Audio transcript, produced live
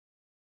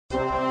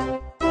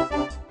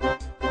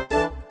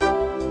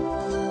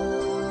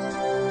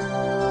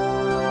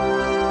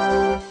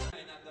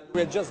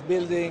we're just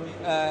building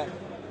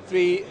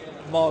 3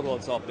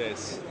 models of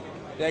this.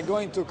 They're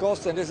going to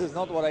cost, and this is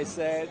not what I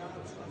said,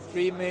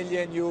 €3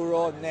 million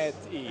net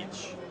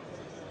each.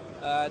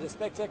 The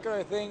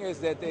spectacular thing is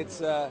that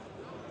it's a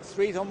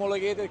street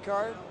homologated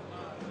car.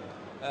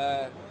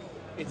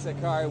 It's a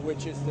car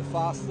which is the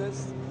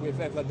fastest we've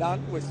ever done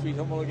with street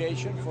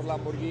homologation for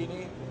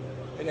Lamborghini.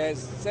 It has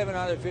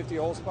 750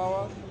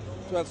 horsepower,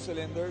 12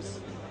 cylinders.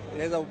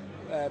 It has a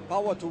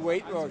power to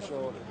weight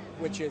ratio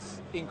which is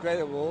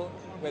incredible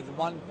with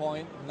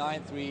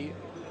 1.93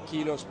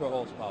 kilos per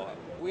horsepower.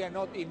 We are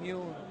not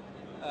immune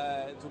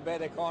to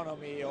bad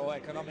economy or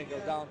economical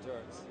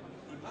downturns.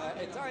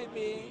 At time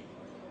being,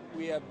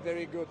 we are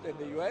very good in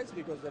the US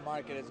because the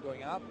market is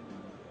going up.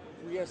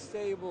 We are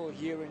stable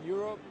here in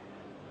Europe.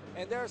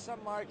 And there are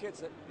some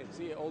markets, you can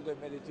see all the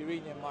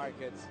Mediterranean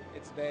markets,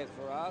 it's bad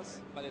for us,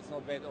 but it's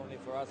not bad only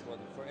for us, but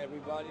for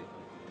everybody.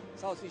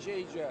 Southeast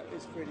Asia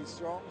is pretty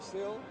strong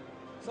still.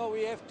 So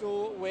we have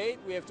to wait,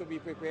 we have to be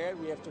prepared,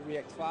 we have to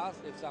react fast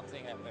if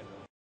something happens.